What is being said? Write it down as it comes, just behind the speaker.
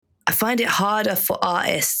find it harder for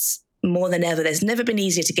artists more than ever. There's never been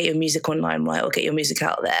easier to get your music online, right, or get your music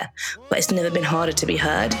out there, but it's never been harder to be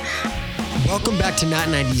heard. Welcome back to Not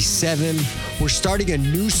 97. We're starting a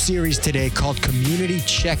new series today called Community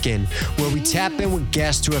Check-In, where we tap in with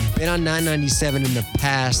guests who have been on 997 in the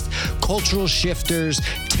past, cultural shifters,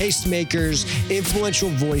 tastemakers, influential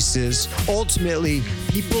voices, ultimately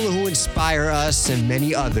people who inspire us and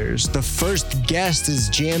many others. The first guest is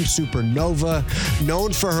Jamz Supernova,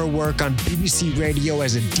 known for her work on BBC Radio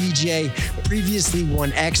as a DJ, previously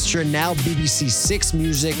won Extra, now BBC 6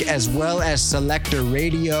 Music, as well as Selector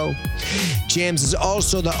Radio. Jamz is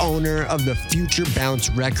also the owner of the Future Bounce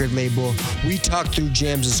record label. We talk through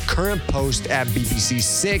Jamz's current post at BBC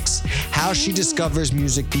 6, how she discovers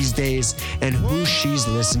music these days, and who she's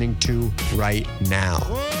listening to right now.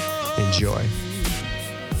 Enjoy.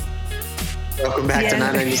 Welcome back to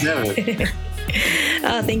 997.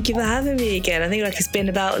 Oh, thank you for having me again. I think it's been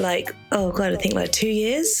about 2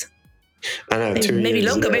 years. I know, 2 years. Maybe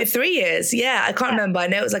longer, maybe 3 years. Yeah, I can't remember. I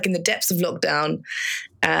know it was in the depths of lockdown.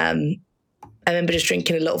 I remember just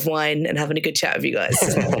drinking a lot of wine and having a good chat with you guys.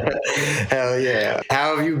 Hell yeah.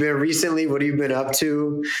 How have you been recently? What have you been up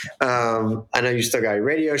to? I know you still got your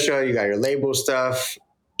radio show, you got your label stuff.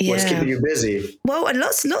 Yeah. What's keeping you busy? Well,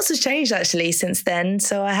 lots has changed actually since then.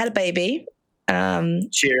 So I had a baby.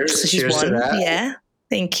 Cheers. So Cheers to that. Yeah.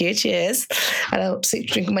 Thank you. Cheers. And I'll keep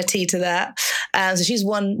drinking my tea to that. So she's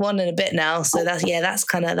one and a bit now. So that's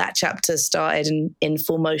kind of that chapter started in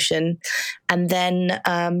full motion. And then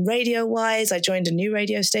radio-wise, I joined a new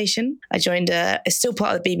radio station. It's still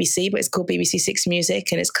part of the BBC, but it's called BBC 6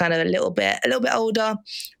 Music, and it's kind of a little bit older, a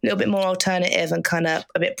little bit more alternative, and kind of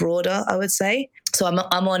a bit broader, I would say. So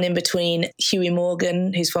I'm on in between Huey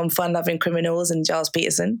Morgan, who's from Fun Loving Criminals, and Giles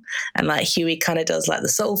Peterson. And Huey kind of does the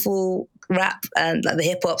soulful rap and the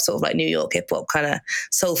hip hop, sort of New York hip hop kind of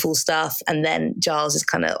soulful stuff. And then Giles is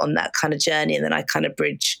kind of on that kind of journey. And then I kind of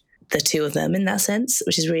bridge the two of them in that sense,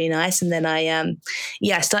 which is really nice. And then I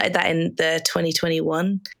started that in the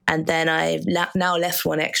 2021. And then I've now left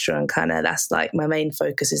One Extra, and kind of that's my main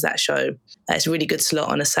focus is that show. It's a really good slot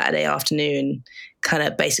on a Saturday afternoon, kind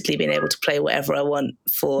of basically being able to play whatever I want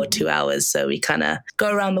for 2 hours. So we kind of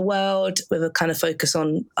go around the world with a kind of focus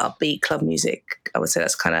on upbeat club music. I would say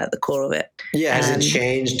that's kind of the core of it. Yeah. Has it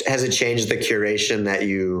changed the curation that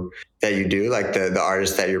you do, the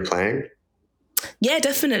artists that you're playing? Yeah,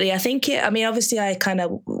 definitely. I think obviously I kind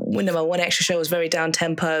of, my One Extra show was very down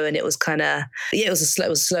tempo, and it was kind of, it was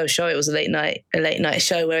a slow show. It was a late night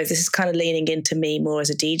show, whereas this is kind of leaning into me more as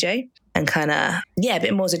a DJ. And kind of, a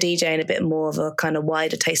bit more as a DJ and a bit more of a kind of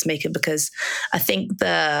wider tastemaker, because I think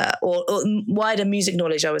or wider music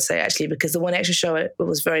knowledge, I would say, actually, because the One Extra show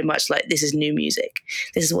was very much this is new music.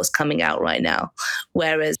 This is what's coming out right now.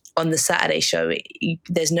 Whereas on the Saturday show,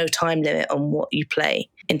 there's no time limit on what you play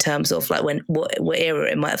in terms of what era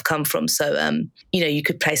it might have come from. So, you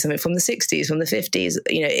could play something from the 60s, from the 50s,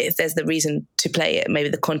 if there's the reason to play it, maybe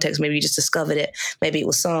the context, maybe you just discovered it, maybe it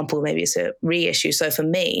was sampled, maybe it's a reissue. So for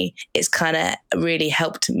me, it's kind of really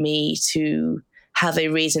helped me to have a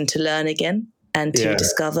reason to learn again and to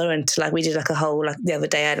discover, and to we did a whole, the other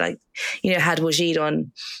day I had Wajid on,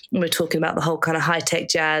 and we were talking about the whole kind of high-tech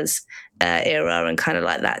jazz era, and kind of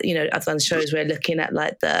that, I've done shows where looking at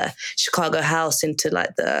the Chicago house into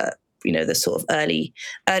the the sort of early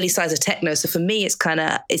sides of techno. So for me, it's kind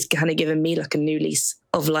of given me a new lease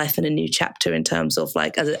of life and a new chapter in terms of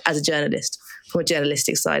as a journalist, from a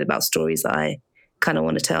journalistic side, about stories that I kind of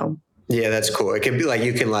want to tell. Yeah, that's cool. It can be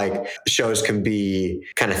shows can be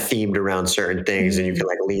kind of themed around certain things, and you can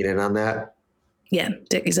lean in on that. Yeah,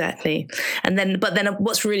 exactly. And then, but then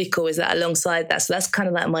what's really cool is that alongside that, so that's kind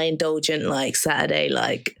of my indulgent Saturday,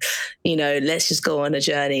 let's just go on a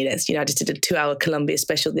journey. I just did a 2-hour Columbia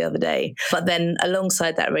special the other day. But then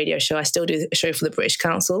alongside that radio show, I still do a show for the British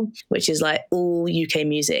Council, which is all UK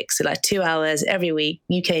music. So 2 hours every week,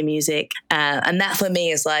 UK music. And that for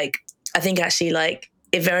me is I think actually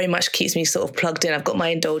it very much keeps me sort of plugged in. I've got my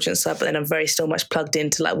indulgence side, but then I'm very still much plugged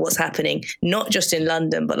into what's happening, not just in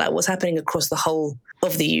London, but what's happening across the whole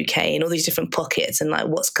of the UK and all these different pockets, and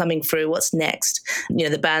what's coming through, what's next.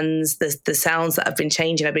 The bands, the sounds that have been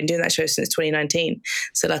changing. I've been doing that show since 2019.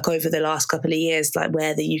 So over the last couple of years,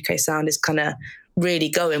 where the UK sound is kind of really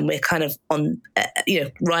going, we're kind of on,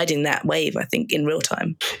 riding that wave, I think, in real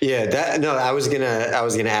time. Yeah, I was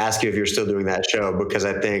gonna ask you if you're still doing that show, because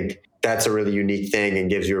I think that's a really unique thing and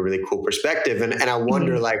gives you a really cool perspective. And I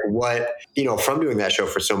wonder what, from doing that show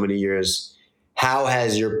for so many years, how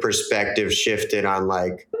has your perspective shifted on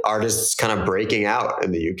artists kind of breaking out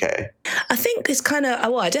in the UK? I think it's kind of,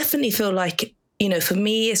 I definitely feel for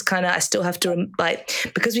me, it's kind of, I still have to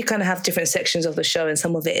because we kind of have different sections of the show, and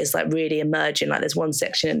some of it is like really emerging. Like there's one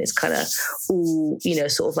section and it's kind of all,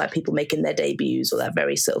 sort of like people making their debuts or that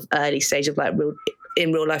very sort of early stage of like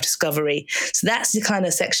real life discovery. So that's the kind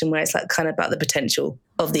of section where it's like kind of about the potential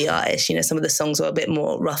of the artist. Some of the songs are a bit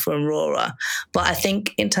more rougher and rawer. But I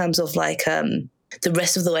think in terms of like the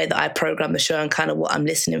rest of the way that I program the show and kind of what I'm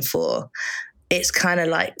listening for, it's kind of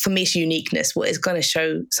like, for me, it's uniqueness. What is going to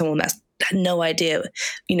show someone that's had no idea,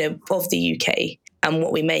 of the UK and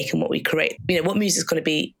what we make and what we create, what music's going to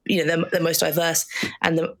be, the most diverse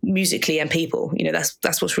and the musically and people,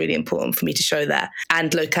 that's what's really important for me to show that,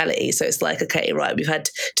 and locality. So it's like, okay, right, we've had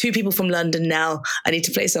 2 people from London now. I need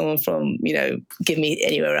to play someone from, give me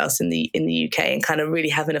anywhere else in the UK, and kind of really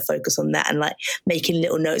having a focus on that and like making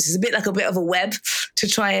little notes. It's a bit of a web to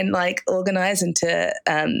try and like organize and to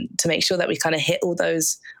make sure that we kind of hit all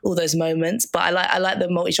those moments. But I like the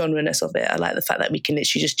multi-genreness of it. I like the fact that we can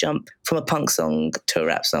literally just jump from a punk song to a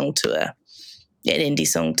rap song to an indie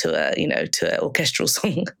song to an orchestral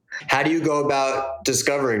song. How do you go about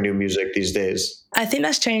discovering new music these days? I think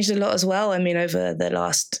that's changed a lot as well. I mean, over the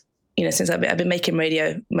last, since I've been making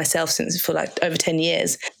radio myself for like over 10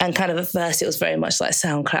 years. And kind of at first it was very much like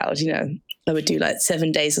SoundCloud, I would do like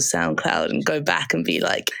 7 days of SoundCloud and go back and be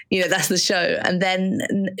like, that's the show. And then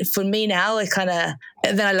for me now, then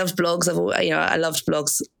I loved blogs. I loved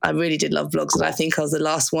blogs. I really did love blogs. And I think I was the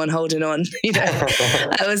last one holding on,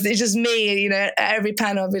 it's just me, at every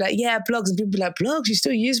panel I'd be like, yeah, blogs. And people would be like, blogs, you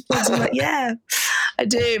still use blogs? I'm like, yeah, I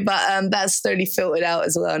do. But that's slowly filtered out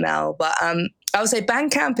as well now. But I would say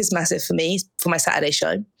Bandcamp is massive for me, for my Saturday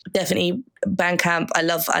show. Definitely Bandcamp. I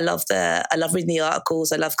love reading the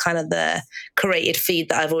articles. I love kind of the curated feed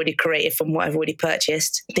that I've already created from what I've already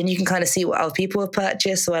purchased. Then you can kind of see what other people have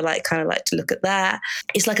purchased. So I like to look at that.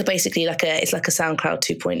 It's like a SoundCloud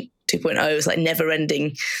 2.0. It's like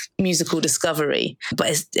never-ending musical discovery,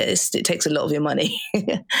 but it takes a lot of your money.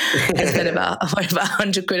 I spend about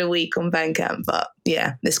 100 quid a week on Bandcamp, but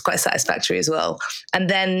yeah, it's quite satisfactory as well. And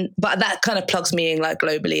then, but that kind of plugs me in like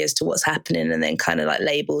globally as to what's happening, and then kind of like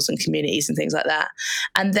labels and communities and things like that.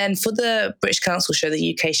 And then for the British Council show,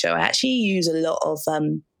 the UK show, I actually use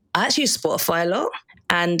Spotify a lot,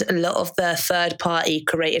 and a lot of the third-party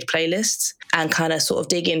curated playlists, and kind of sort of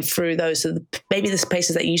digging through those. So maybe there's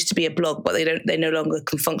places that used to be a blog, but they no longer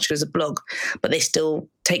can function as a blog, but they still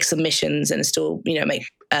take submissions and still,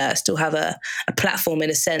 still have a platform in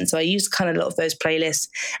a sense. So I use kind of a lot of those playlists,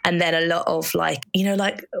 and then a lot of like,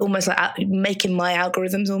 almost like making my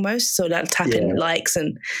algorithms almost. So like tapping likes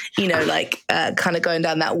and, kind of going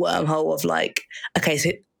down that wormhole of like, okay,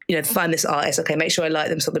 so find this artist, okay, make sure I like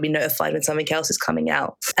them so they'll be notified when something else is coming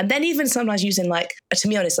out. And then even sometimes using like, to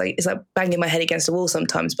be honest, like it's like banging my head against the wall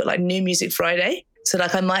sometimes, but like New Music Friday. So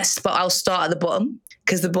like I'll start at the bottom,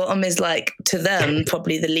 because the bottom is like, to them,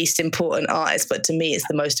 probably the least important artist, but to me, it's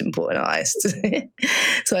the most important artist.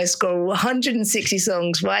 So I scroll 160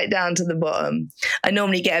 songs right down to the bottom. I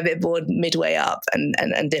normally get a bit bored midway up and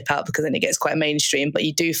dip out, because then it gets quite mainstream, but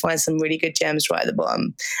you do find some really good gems right at the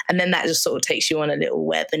bottom. And then that just sort of takes you on a little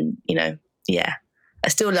web, and, I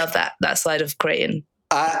still love that side of creating.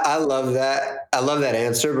 I love that. I love that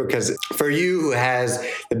answer, because for you, who has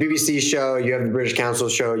the BBC show, you have the British Council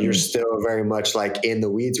show, you're still very much like in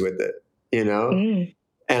the weeds with it,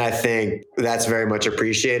 And I think that's very much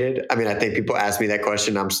appreciated. I mean, I think people ask me that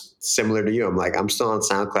question. I'm similar to you. I'm like, I'm still on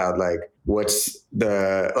SoundCloud. Like,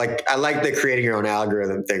 I like the creating your own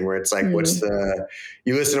algorithm thing, where it's like,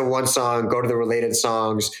 you listen to one song, go to the related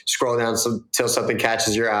songs, scroll down till something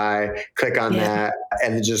catches your eye, click on that,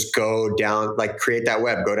 and then just go down, like create that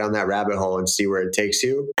web, go down that rabbit hole and see where it takes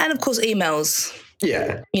you. And of course, emails.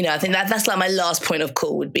 Yeah. I think that's like my last point of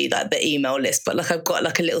call would be like the email list. But like I've got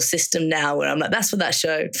like a little system now where I'm like, that's for that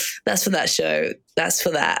show, that's for that show, that's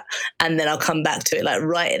for that. And then I'll come back to it like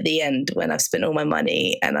right at the end when I've spent all my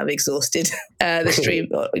money and I've exhausted the stream,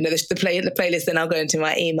 the playlist. Then I'll go into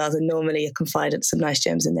my emails, and normally I can find some nice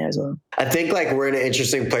gems in there as well. I think like we're in an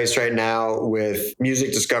interesting place right now with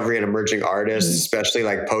music discovery and emerging artists, especially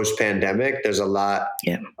like post-pandemic. There's a lot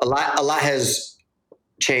has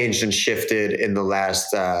changed and shifted in the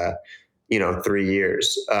last 3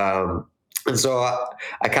 years, and so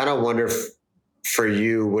I kind of wonder for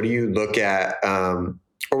you, what do you look at, or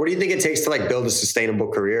what do you think it takes to like build a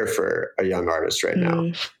sustainable career for a young artist right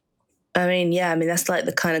now? I mean, that's like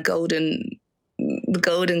the kind of golden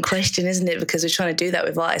question, isn't it? Because we're trying to do that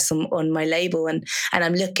with artists on my label, and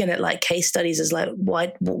I'm looking at like case studies as like,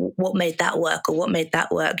 what made that work, or what made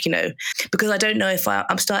that work, because I don't know if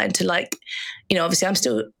I'm starting to like, obviously I'm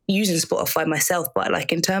still using Spotify myself, but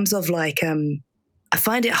like in terms of like I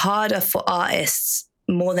find it harder for artists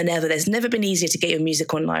more than ever. There's never been easier to get your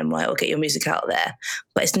music online, right, or get your music out there,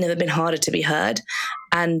 but it's never been harder to be heard.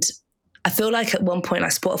 And I feel like at one point,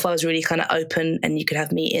 like Spotify was really kind of open and you could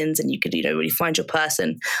have meetings and you could, really find your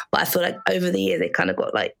person. But I feel like over the year, they kind of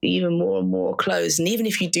got like even more and more closed. And even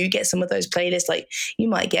if you do get some of those playlists, like you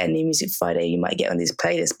might get a New Music Friday, you might get on these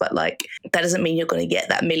playlists, but like that doesn't mean you're going to get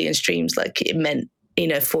that million streams like it meant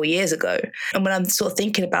 4 years ago. And when I'm sort of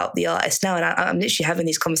thinking about the artists now, and I'm literally having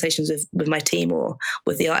these conversations with my team or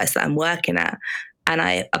with the artists that I'm working at, and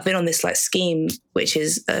I've been on this like scheme, which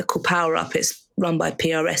is called Power Up. It's run by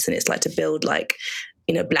PRS, and it's like to build like,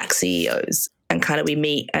 Black CEOs, and kind of we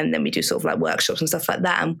meet and then we do sort of like workshops and stuff like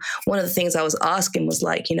that. And one of the things I was asking was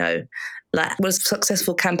like, like what does a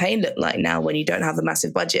successful campaign look like now when you don't have a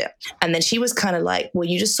massive budget? And then she was kind of like, well,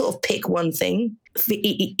 you just sort of pick one thing for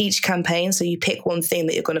each campaign. So you pick one thing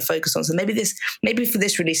that you're going to focus on. So maybe for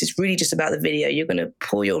this release, it's really just about the video. You're going to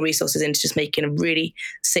pour your resources into just making a really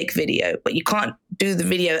sick video, but you can't do the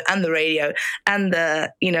video and the radio and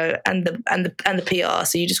the, and the PR.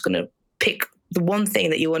 So you're just going to pick the one thing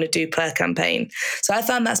that you want to do per campaign. So I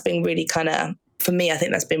found that's been really kind of, for me, I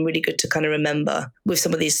think that's been really good to kind of remember with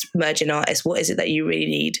some of these emerging artists. What is it that you really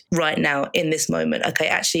need right now in this moment? Okay,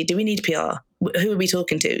 actually, do we need PR? Who are we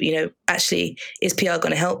talking to? Actually, is PR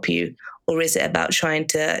going to help you? Or is it about trying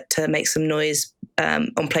to make some noise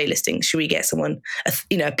on playlisting? Should we get someone, a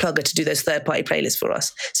plugger to do those third-party playlists for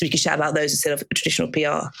us so we can shout about those instead of a traditional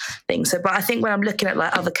PR thing? So, but I think when I'm looking at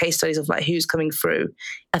like other case studies of like who's coming through,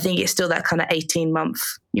 I think it's still that kind of 18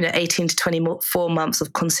 to 24 months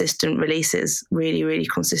of consistent releases, really, really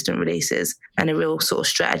consistent releases, and a real sort of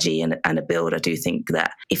strategy and a build. I do think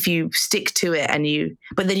that if you stick to it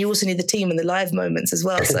but then you also need the team and the live moments as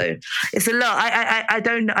well. So it's a lot. I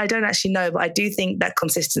don't actually know, but I do think that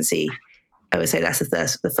consistency, I would say that's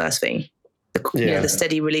the first thing. The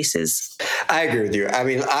steady releases. I agree with you. I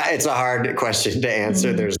mean, it's a hard question to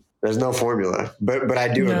answer. There's no formula, but I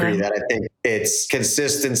do agree that I think it's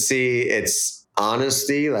consistency, it's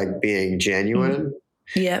honesty, like being genuine.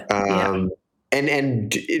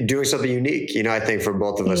 And doing something unique. I think for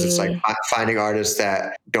both of us, it's like finding artists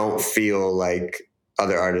that don't feel like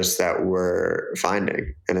other artists that we're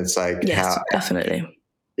finding. And it's like, definitely.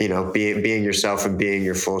 Being yourself and being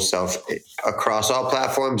your full self across all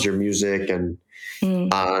platforms, your music and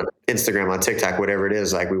on Instagram, on TikTok, whatever it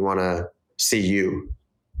is, like we want to see you.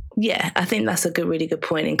 Yeah, I think that's a really good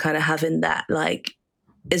point in kind of having that, like,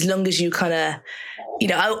 as long as you kind of,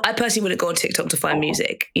 I personally wouldn't go on TikTok to find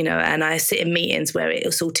music, and I sit in meetings where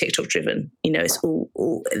it's all TikTok driven, it's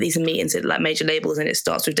all these are meetings at like major labels and it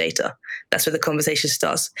starts with data. That's where the conversation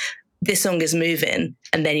starts. This song is moving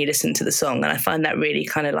and then you listen to the song. And I find that really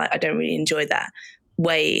kind of like, I don't really enjoy that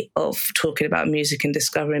way of talking about music and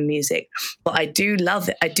discovering music, but I do love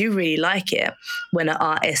it. I do really like it when an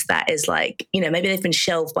artist that is like, maybe they've been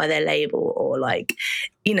shelved by their label or like,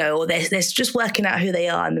 or they're just working out who they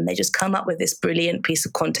are, and then they just come up with this brilliant piece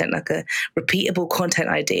of content, like a repeatable content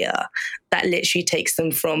idea that literally takes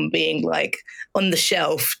them from being like on the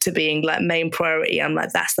shelf to being like main priority. I'm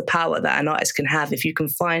like, that's the power that an artist can have if you can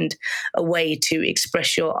find a way to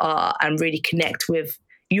express your art and really connect with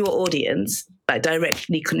your audience, like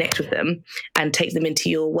directly connect with them and take them into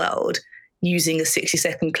your world using a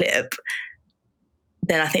 60-second clip.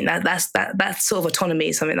 Then I think that sort of autonomy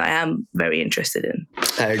is something that I am very interested in.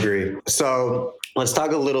 I agree. So let's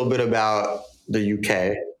talk a little bit about the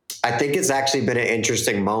UK. I think it's actually been an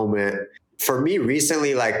interesting moment for me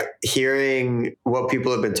recently, like hearing what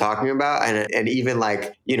people have been talking about and even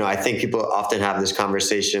like, I think people often have this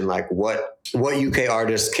conversation, like what UK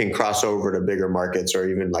artists can cross over to bigger markets or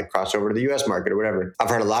even like cross over to the US market or whatever. I've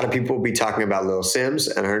heard a lot of people be talking about Lil Sims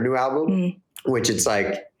and her new album, which it's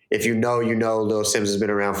like, if Lil Sims has been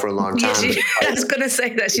around for a long time. I was going to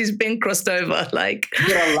say that she's been crossed over. Like,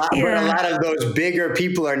 but a lot of those bigger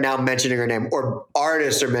people are now mentioning her name, or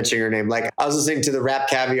artists are mentioning her name. Like I was listening to the Rap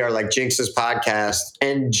Caviar, like Jinx's podcast,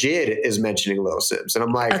 and Jid is mentioning Lil Sims, and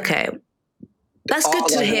I'm like, okay, that's good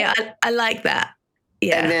to hear. I like that.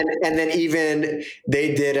 Yeah. And then even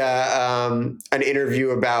they did an interview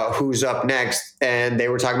about who's up next, and they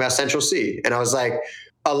were talking about Central C, and I was like,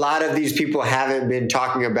 a lot of these people haven't been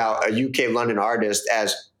talking about a UK London artist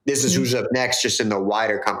as this is who's up next, just in the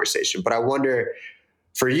wider conversation. But I wonder,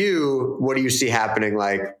 for you, what do you see happening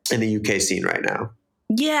like in the UK scene right now?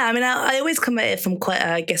 Yeah, I mean, I always come at it from quite,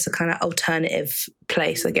 a kind of alternative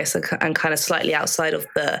place, and kind of slightly outside of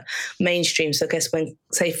the mainstream. So I guess when,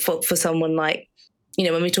 say, for someone like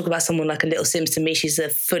when we talk about someone like a Little Sims, to me, she's a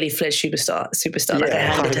fully fledged superstar. Like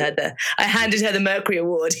Yeah. I handed her the Mercury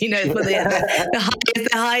Award, for the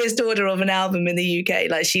highest order of an album in the UK.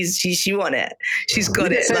 Like she won it. She's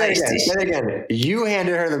got it. Say that again. You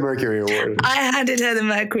handed her the Mercury Award. I handed her the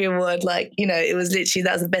Mercury Award. Like, it was literally,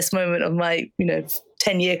 that was the best moment of my,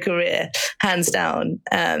 10-year career, hands down.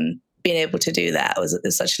 Being able to do that was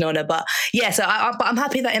such an honor. But yeah, so I'm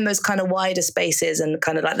happy that in those kind of wider spaces and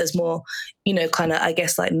kind of like there's more, kind of, I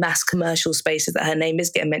guess, like mass commercial spaces that her name is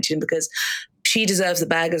getting mentioned, because she deserves the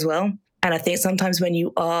bag as well. And I think sometimes when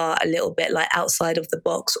you are a little bit like outside of the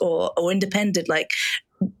box or independent, like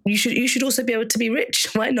you should also be able to be rich.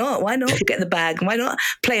 Why not? Why not get the bag? Why not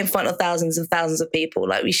play in front of thousands and thousands of people?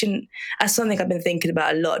 Like we shouldn't, that's something I've been thinking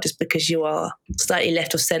about a lot. Just because you are slightly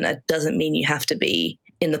left of center doesn't mean you have to be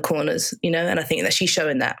in the corners, and I think that she's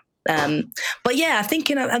showing that. But yeah,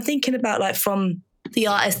 I'm thinking about like from the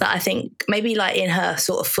artists that I think maybe like in her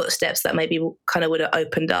sort of footsteps that maybe kind of would have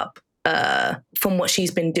opened up from what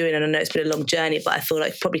she's been doing. And I know it's been a long journey, but I feel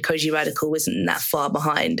like probably Koji Radical isn't that far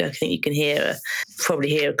behind. I think you can probably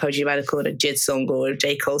hear a Koji Radical and a Jid song or a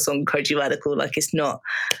J. Cole song, Koji Radical, like it's not,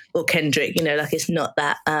 or Kendrick, like it's not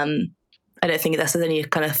that, I don't think that's only a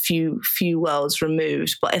kind of few worlds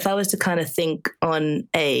removed. But if I was to kind of think on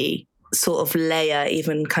a sort of layer,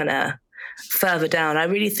 even kind of further down, I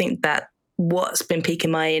really think that what's been piquing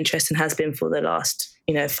my interest and has been for the last,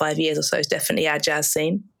 5 years or so is definitely our jazz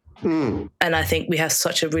scene. And I think we have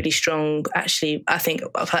such a really strong, actually, I think,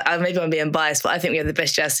 maybe I'm being biased, but I think we have the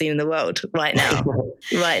best jazz scene in the world right now.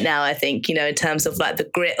 Right now, I think, in terms of like the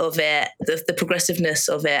grit of it, the progressiveness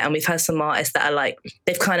of it. And we've had some artists that are like,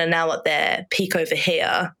 they've kind of now at their peak over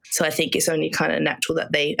here. So I think it's only kind of natural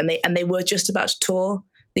that they were just about to tour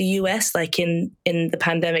the US like in the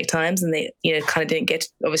pandemic times, and they kind of didn't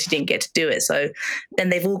get to do it. So then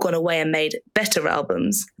they've all gone away and made better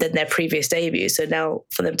albums than their previous debuts. So now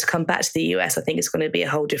for them to come back to the US, I think it's going to be a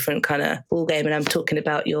whole different kind of ball game. And I'm talking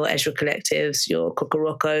about your Ezra Collectives, your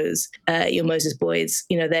Kokorokos, your Moses Boys.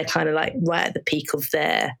 They're kind of like right at the peak of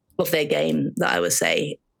their game, that I would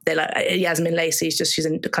say. They're like Yasmin Lacey. She's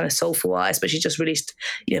a kind of soulful artist, but she just released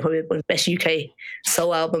probably one of the best UK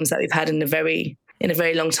soul albums that we've had in a very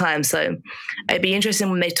long time. So it'd be interesting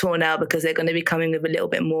when they tour now, because they're going to be coming with a little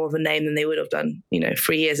bit more of a name than they would have done,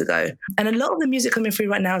 3 years ago. And a lot of the music coming through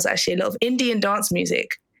right now is actually a lot of indie and dance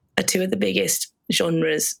music are two of the biggest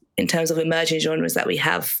genres in terms of emerging genres that we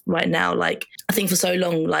have right now. Like, I think for so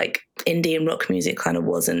long, like indie and rock music kind of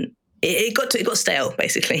wasn't, it got stale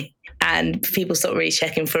basically. And people stopped really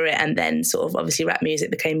checking for it. And then sort of obviously rap music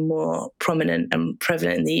became more prominent and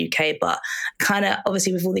prevalent in the UK. But kind of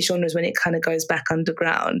obviously with all these genres, when it kind of goes back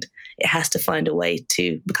underground, it has to find a way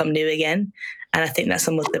to become new again. And I think that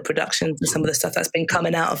some of the productions and some of the stuff that's been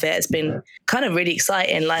coming out of it has been kind of really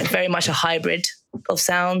exciting, like very much a hybrid of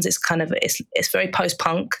sounds. It's kind of, it's very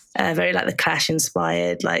post-punk, very like the Clash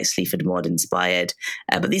inspired, like Sleaford Mod inspired.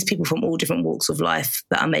 But these people from all different walks of life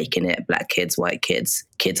that are making it, black kids, white kids,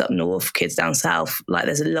 kids up north, kids down south. Like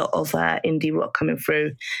there's a lot of indie rock coming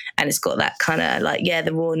through, and it's got that kind of like,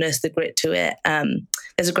 the rawness, the grit to it.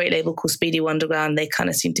 There's a great label called Speedy Wonderground. They kind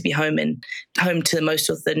of seem to be home to most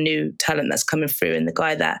of the new talent that's coming through. And the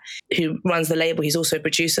guy who runs the label, he's also a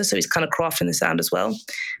producer, so he's kind of crafting the sound as well.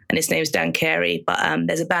 And his name's Dan Carey. But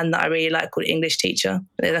there's a band that I really like called English Teacher.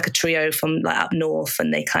 They're like a trio from like up north,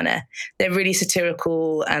 and they're really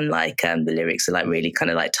satirical, and like the lyrics are like really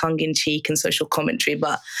kind of like tongue in cheek and social commentary.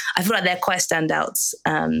 But I feel like they're quite standouts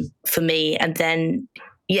for me. And then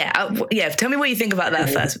tell me what you think about that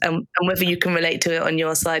first, and whether you can relate to it on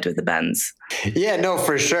your side with the bands. Yeah, no,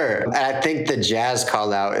 for sure. I think the jazz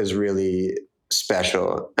call out is really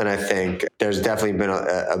special. And I think there's definitely been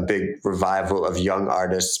a big revival of young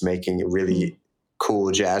artists making really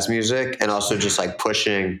cool jazz music, and also just like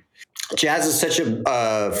pushing. Jazz is such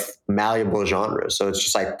a malleable genre. So it's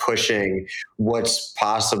just like pushing what's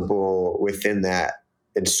possible within that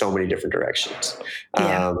in so many different directions.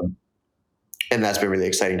 Yeah. And that's been really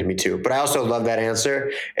exciting to me too. But I also love that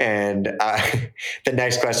answer. And the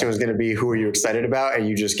next question was going to be, who are you excited about? And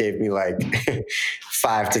you just gave me like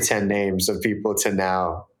 5 to 10 names of people to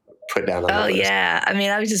now put down on the list. Yeah. I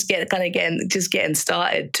mean, I was just getting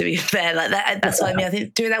started, to be fair. Like that's what I mean. I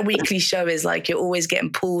think doing that weekly show is like, you're always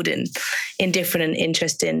getting pulled in different and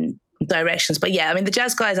interesting directions. But yeah, I mean, the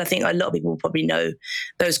jazz guys, I think a lot of people will probably know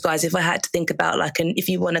those guys. If I had to think about like, and if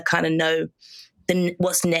you want to kind of know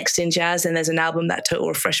what's next in jazz, and there's an album that Total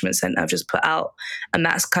Refreshment Center I've just put out, and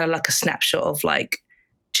that's kind of like a snapshot of like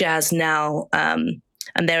jazz now.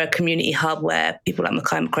 And they're a community hub where people like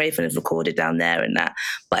Mackay McCraven have recorded down there and that.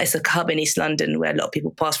 But it's a hub in East London where a lot of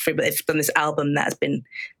people pass through, but they've done this album that has been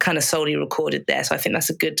kind of solely recorded there. So I think that's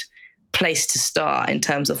a good place to start in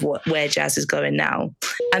terms of where jazz is going now.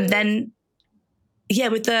 And then, yeah,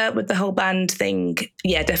 with the whole band thing,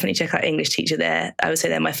 yeah, definitely check out English Teacher there. I would say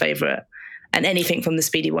they're my favorite. And anything from the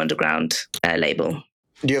Speedy Wonderground label.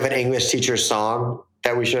 Do you have an English Teacher song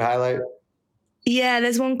that we should highlight? Yeah,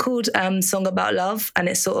 there's one called Song About Love, and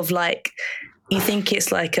it's sort of like, you think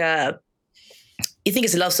it's a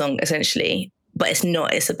love song essentially, but it's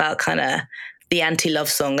not. It's about kind of the anti-love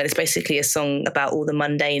song, and it's basically a song about all the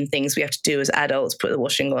mundane things we have to do as adults: put the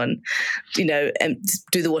washing on, and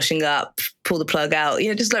do the washing up, pull the plug out,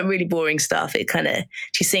 just like really boring stuff. It kind of,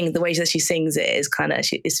 she sings, the way that she sings it is kind of,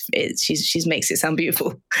 she makes it sound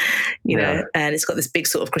beautiful, and it's got this big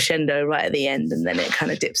sort of crescendo right at the end, and then it kind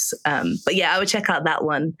of dips. But yeah, I would check out that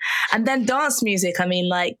one. And then dance music, I mean,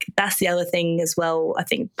 like, that's the other thing as well. I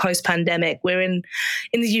think post-pandemic, we're in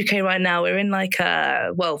the UK right now, we're in like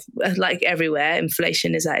everywhere,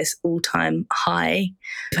 inflation is at its all-time high.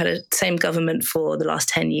 We've had the same government for the last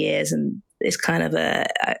 10 years, and it's kind of I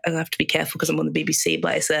have to be careful because I'm on the BBC,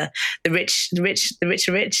 but it's the rich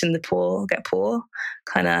are rich and the poor get poor,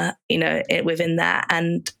 kind of, within that.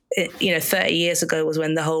 And 30 years ago was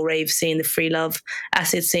when the whole rave scene, the free love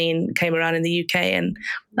acid scene came around in the UK. And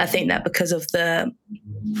I think that because of the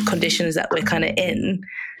conditions that we're kind of in,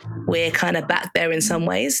 we're kind of back there in some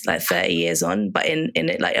ways, like 30 years on. But in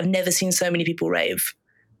it, like, I've never seen so many people rave.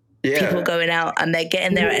 Yeah. People going out and they're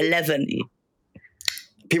getting there at 11.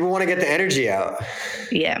 People want to get the energy out.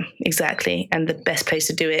 Yeah, exactly. And the best place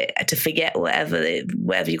to do it, to forget whatever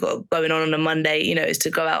you got going on a Monday, is to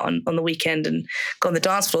go out on the weekend and go on the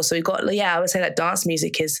dance floor. So we've got, I would say that dance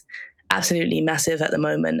music is absolutely massive at the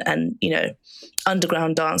moment. And,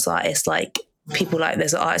 underground dance artists, like people like,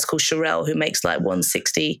 there's an artist called Sherelle who makes like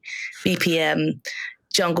 160 BPM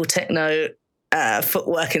jungle techno,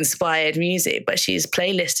 footwork inspired music, but she's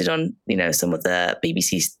playlisted on some of the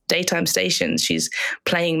BBC daytime stations. She's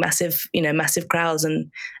playing massive crowds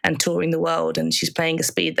and touring the world, and she's playing a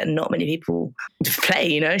speed that not many people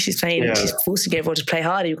play. She's forcing everyone to play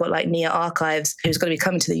harder. You've got like Nia Archives, who's going to be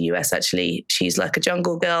coming to the US actually. She's like a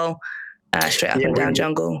jungle girl, straight up and down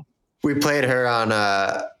jungle. We played her on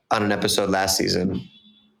an episode last season.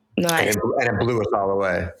 Nice. And it blew us all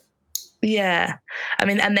away. Yeah. I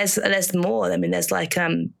mean, and there's more. I mean, there's like,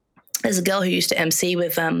 there's a girl who used to MC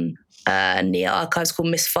with Nia Archives called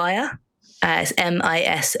Miss Fire. It's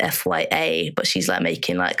MISFYA, but she's like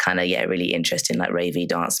making like kind of, really interesting, like ravey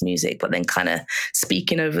dance music, but then kind of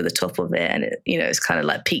speaking over the top of it. And it's kind of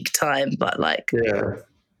like peak time, but like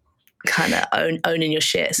kind of owning your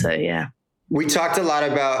shit. So yeah. We talked a lot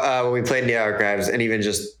about when we played Nia Archives, and even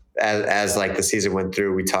just as like the season went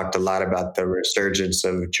through, we talked a lot about the resurgence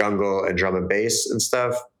of jungle and drum and bass and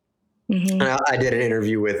stuff. Mm-hmm. And I did an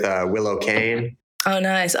interview with Willow Kane. Oh,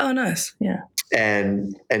 nice. Yeah.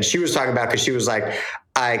 And she was talking about, because she was like,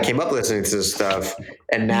 I came up listening to this stuff,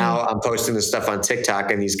 and now I'm posting this stuff on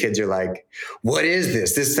TikTok, and these kids are like, what is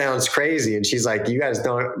this? This sounds crazy. And she's like, you guys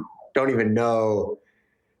don't even know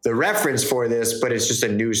the reference for this, but it's just a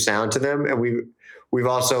new sound to them. And we've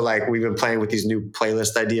also we've been playing with these new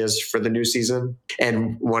playlist ideas for the new season.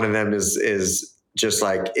 And one of them is just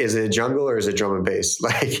like, is it jungle or is it drum and bass?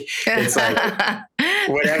 Like, it's like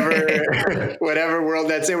whatever world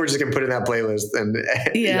that's in, we're just gonna put in that playlist, and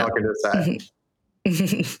y'all can decide.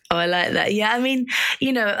 Oh, I like that. Yeah, I mean,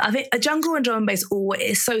 I think a jungle and drum and bass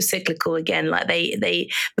is so cyclical again. Like they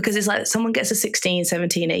because it's like someone gets to 16,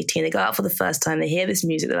 17, 18, they go out for the first time, they hear this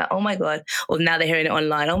music, they're like, oh my God. Or now they're hearing it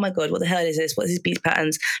online. Oh my God, what the hell is this? What is these beat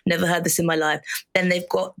patterns? Never heard this in my life. Then they've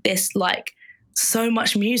got this like so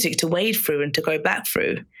much music to wade through and to go back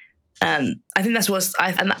through. I think that's what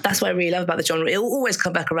I really love about the genre. It will always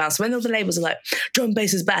come back around. So when all the labels are like, drum and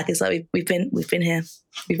bass is back, it's like we've been here.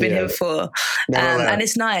 We've been here before. And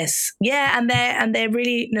it's nice. Yeah, and they're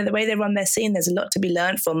really, the way they run their scene, there's a lot to be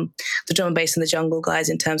learned from the drum and bass and the jungle guys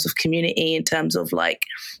in terms of community, in terms of like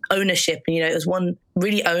ownership. And it was one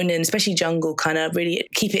really owning, especially jungle, kind of really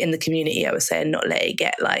keep it in the community, I would say, and not let it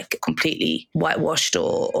get like completely whitewashed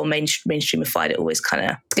or mainstreamified. It always kind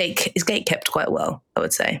of is gate kept quite well, I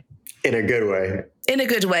would say. In a good way. In a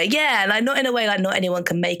good way, yeah. Like not in a way like not anyone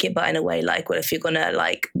can make it, but in a way like, well, if you're gonna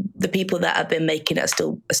like the people that have been making it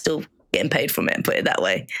are still getting paid from it, put it that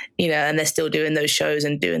way, and they're still doing those shows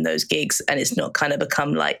and doing those gigs, and it's not kind of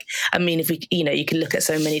become like, I mean, if we, you can look at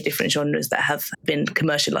so many different genres that have been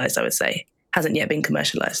commercialized, I would say, hasn't yet been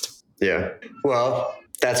commercialized. Yeah. Well,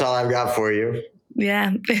 that's all I've got for you.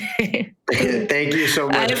 Yeah. Thank you so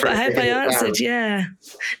much. I hope I answered. Yeah.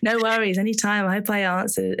 No worries. Anytime. I hope I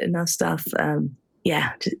answered enough stuff.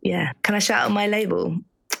 Yeah. Can I shout out my label?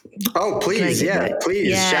 Oh, please. Yeah, please.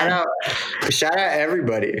 Yeah. Shout out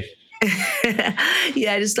everybody.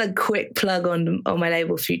 Yeah, just a quick plug on my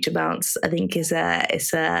label, Future Bounce. I think it's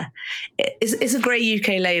a great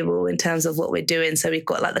UK label in terms of what we're doing. So we've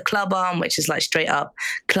got like the club arm, which is like straight up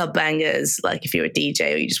club bangers. Like if you're a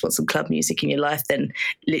DJ or you just want some club music in your life, then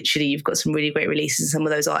literally you've got some really great releases. Some of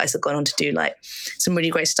those artists have gone on to do like some really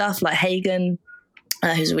great stuff, like Hagen.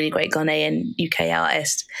 Who's a really great Ghanaian UK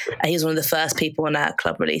artist. He was one of the first people on our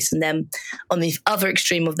club release. And then on the other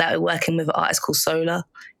extreme of that, we're working with an artist called Sola.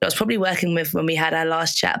 I was probably working with when we had our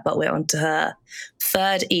last chat, but we're on to her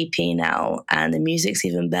third EP now, and the music's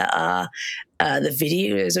even better. The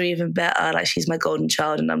videos are even better. Like, she's my golden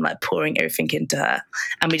child, and I'm like pouring everything into her.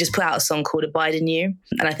 And we just put out a song called Abide in You.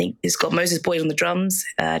 And I think it's got Moses Boyd on the drums,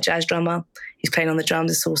 jazz drummer. He's playing on the drums.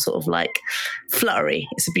 It's all sort of like fluttery.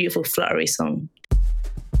 It's a beautiful fluttery song.